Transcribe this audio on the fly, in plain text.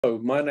Hello,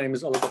 my name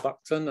is Oliver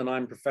Buckton and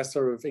I'm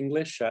Professor of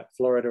English at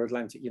Florida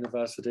Atlantic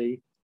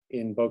University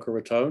in Boca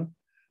Raton.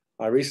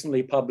 I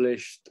recently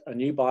published a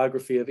new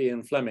biography of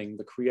Ian Fleming,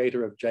 the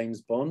creator of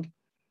James Bond,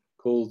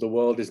 called The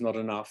World Is Not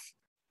Enough.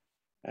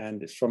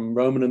 And it's from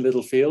Rowman and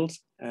Littlefield.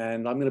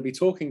 And I'm going to be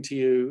talking to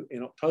you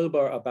in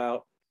October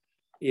about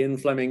Ian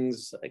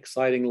Fleming's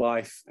exciting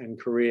life and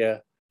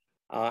career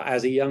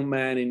as a young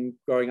man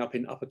growing up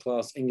in upper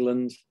class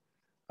England,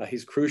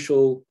 his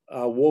crucial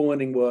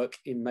war-winning work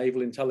in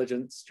Naval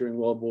Intelligence during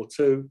World War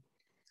II,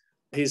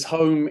 his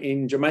home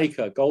in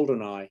Jamaica,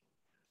 Goldeneye,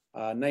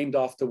 named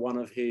after one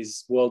of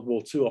his World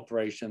War II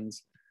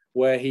operations,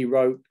 where he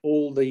wrote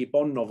all the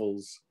Bond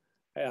novels,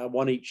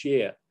 one each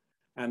year.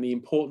 And the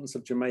importance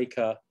of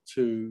Jamaica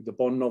to the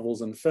Bond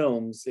novels and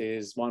films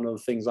is one of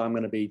the things I'm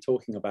going to be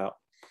talking about.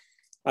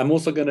 I'm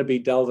also going to be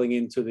delving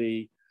into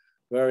the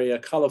very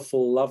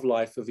colorful love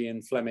life of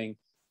Ian Fleming,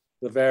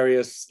 the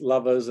various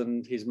lovers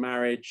and his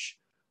marriage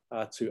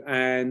to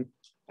Anne,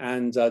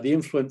 and the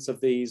influence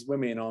of these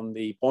women on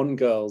the Bond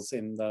girls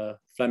in the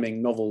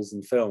Fleming novels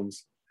and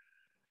films.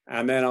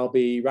 And then I'll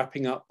be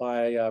wrapping up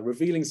by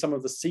revealing some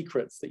of the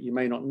secrets that you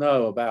may not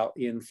know about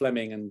Ian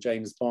Fleming and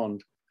James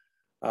Bond.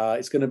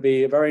 It's going to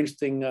be a very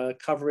interesting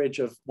coverage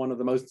of one of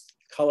the most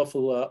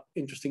colorful,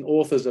 interesting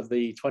authors of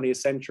the 20th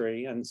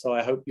century. And so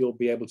I hope you'll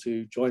be able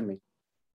to join me.